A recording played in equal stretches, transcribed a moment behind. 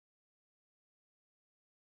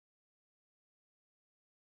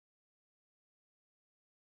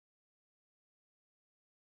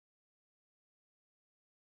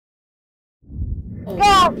Oh,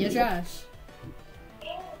 Go! you're trash.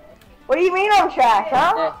 What do you mean I'm trash,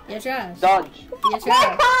 huh? Yeah. You're trash. Dodge. You're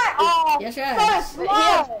trash. Oh, You're trash. so He slow.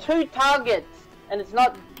 has 2 targets, and it's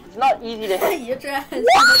not easy to hit. You're trash.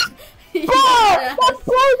 What? You're Bro, trash. that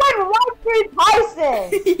plays like right through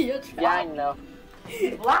Tyson. You're trash. Yeah, I know.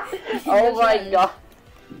 You're Oh my trash. god.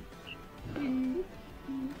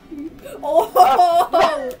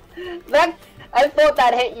 Oh! That I thought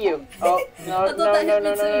that hit you. Oh no I thought no that no hit no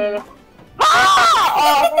me no no no.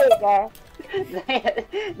 Ah! Oh, there you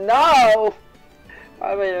go. No!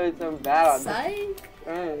 Why am I doing so bad on this? Psych?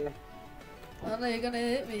 Mm. Oh no, you're gonna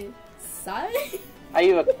hit me. Psych? Are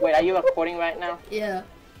you recording right now? Yeah.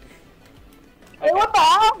 Hey, what the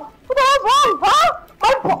hell? What the hell's wrong, bro?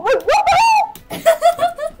 What the hell?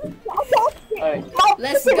 Alright.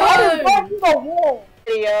 Let's My go. head is going through the wall.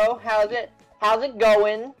 Video, how's it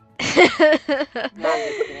going? No, I'm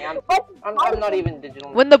just kidding. I'm not even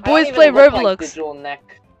digital. When the I don't boys even play look like Roblox. digital neck.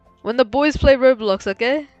 When the boys play Roblox,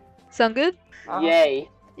 okay? Sound good? Yay.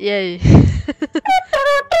 Yay.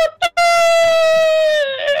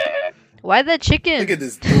 Why the chicken? Look at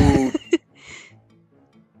this dude.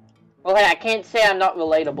 Well, hey, I can't say I'm not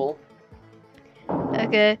relatable.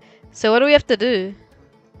 Okay, so what do we have to do?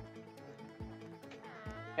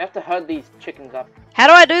 You have to herd these chickens up. How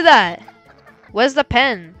do I do that? Where's the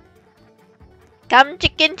pen? Come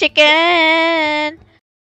chicken chicken!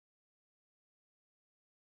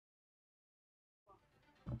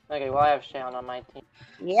 Okay, well I have Sharon on my team.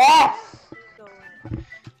 Yes.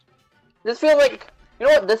 This feels like, you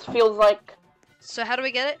know what this feels like? So how do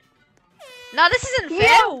we get it? Nah, this isn't Yeah.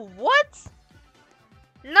 fair! What?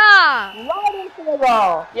 Nah! Right into the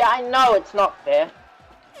wall. Yeah, I know it's not fair.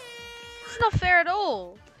 It's not fair at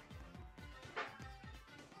all.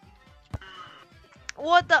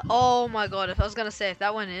 What the? Oh my god, if I was gonna say if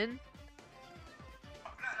that went in.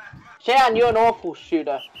 Sharon, you're an awful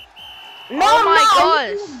shooter. No, Oh my no, gosh.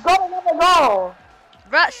 you just got another goal.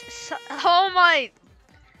 Rush! Oh my!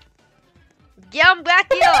 Get him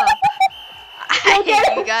back here! I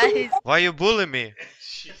hate you guys. Why you bully me?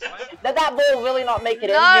 Did that ball really not make it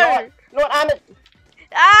in? No. You know what?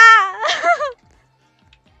 Ah!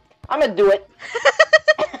 I'm gonna do it.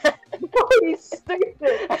 You stupid.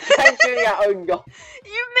 I'm shooting our own goal.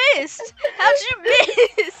 You missed! How'd you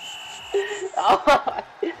miss?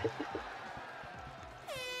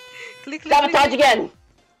 Click, click, click, Sabotage click. again.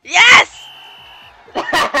 Yes!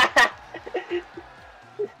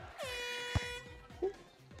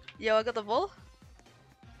 Yo, I got the ball.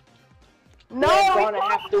 No, We're we gonna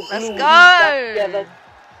can't. have to Let's glue go. these together.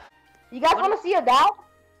 You guys want to see a doll?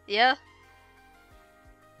 Yeah.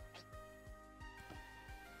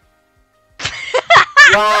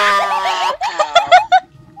 Wow.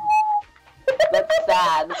 That's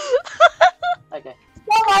sad. Okay.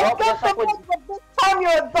 Oh my Well, god, guess that was- this time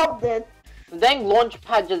you're adopted. The dang launch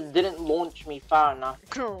pad just didn't launch me far enough.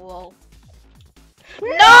 Oh, lol. No!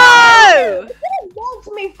 No! You didn't launch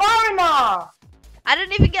me far enough. I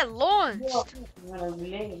didn't even get launched. This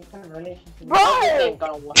Bro! ain't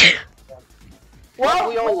gonna work. Well,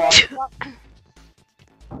 we all lost.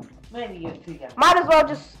 Might as well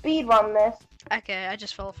just speed run this. Okay, I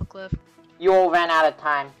just fell off a cliff. You all ran out of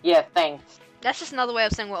time. Yeah, thanks. That's just another way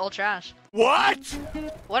of saying we're all trash. What?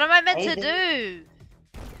 What am I meant to do?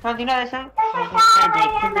 You're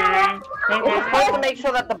supposed to make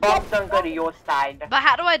sure that the bombs don't go to your side. But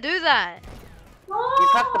how do I do that? You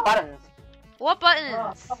press the buttons. What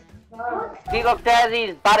buttons? See, look, there are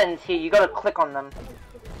these buttons here. You gotta click on them.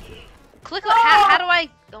 Click on how do I?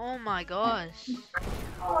 Oh my gosh.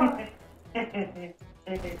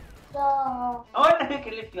 No.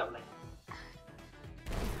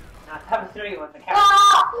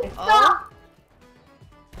 Oh.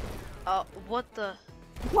 Oh, what the?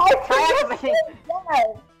 Try everything.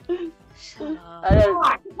 Shut up. I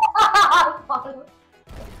don't-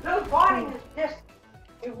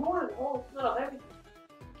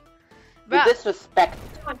 You Bruh, disrespect.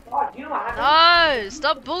 no!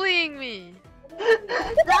 Stop bullying me!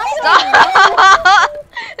 Stop!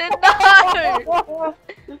 No!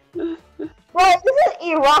 Bro, this is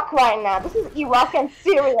Iraq right now. This is Iraq and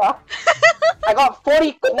Syria. I got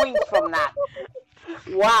 40 coins from that.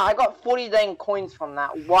 Wow, I got 40 dang coins from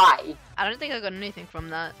that. Why? I don't think I got anything from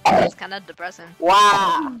that. It's kind of depressing.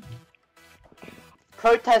 Wow.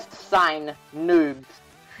 Protest sign, noobs.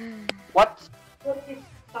 What?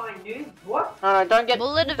 No, don't get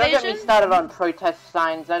Bullet don't get me evasion? started on protest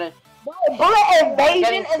signs. I don't. Bullet evasion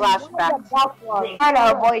Getting is flashbacks. trying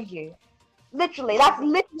to avoid you. Literally, that's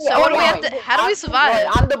literally So all what do we it have is. to? How do we survive? Wait,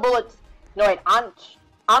 aren't the bullets? No wait,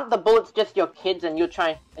 aren't the bullets just your kids and you're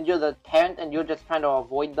the parent and you're just trying to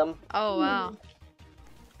avoid them? Oh wow.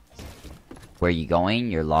 Where you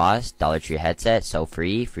going? You're lost. Dollar Tree headset, so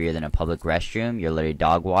free. Freer than a public restroom. You're literally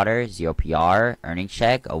dog water. 0 PR. Earning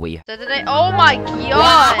check. Oh, wait. Oh my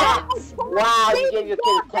god! Wow, you gave your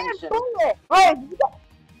kid attention. Wait,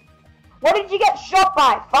 what did you get shot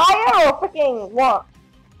by? Fire or freaking what?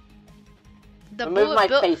 The Remove bullet my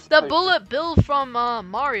bill. face, The please. bullet bill from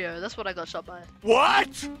Mario. That's what I got shot by.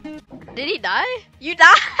 What? Did he die? You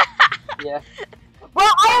died? Yeah.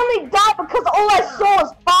 Well, I only died because all I saw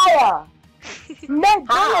was fire. No bullet.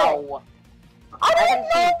 How? I I don't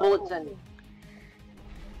haven't seen know. bullets in.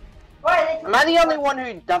 Right, Am I the only one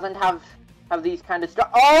who doesn't have these kind of stuff?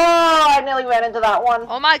 Oh, I nearly ran into that one.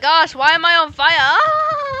 Oh my gosh! Why am I on fire? Ah!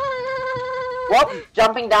 Well,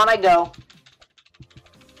 jumping down I go.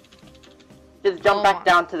 Just jump Oh back my-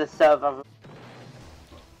 down to the server.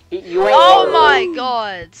 You ain't Oh wrong. my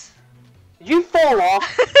god! Did you fall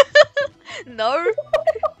off? No.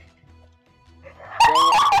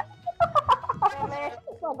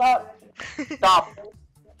 Stop.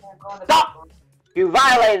 Stop! You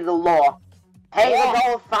violated the law. Pay the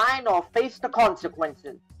gold fine or face the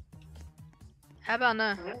consequences. How about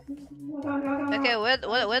no? Okay, where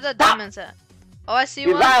the diamonds at? Oh, I see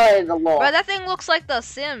You one. violated the law. Bro, that thing looks like the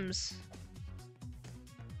Sims.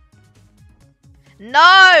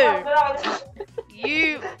 No!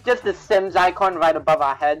 You. Just the Sims icon right above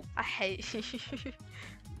our head. I hate you.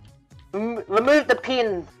 Remove the P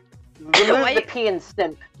and... Remove Wait. the P and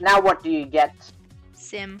Sim. Now what do you get?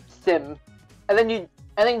 Sim. Sim. And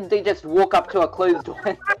then they just walk up to a closed door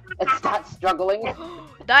and start struggling.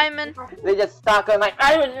 Diamond. They just start going like,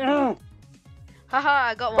 Haha,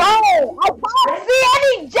 I got one. Oh, I can't see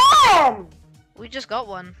any gem. We just got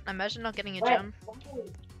one. Imagine not getting a gem.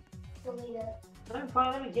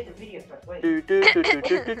 Let me get the video first. Wait. You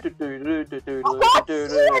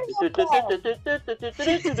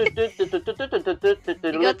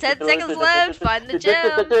got 10 seconds left. Find the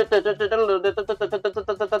gem.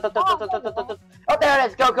 Oh, there it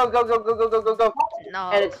is. Go, go, go, go, go, go, go, go, go.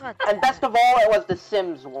 No. And, God. and best of all, it was the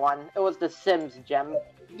Sims one. It was the Sims gem.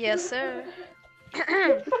 Yes, sir.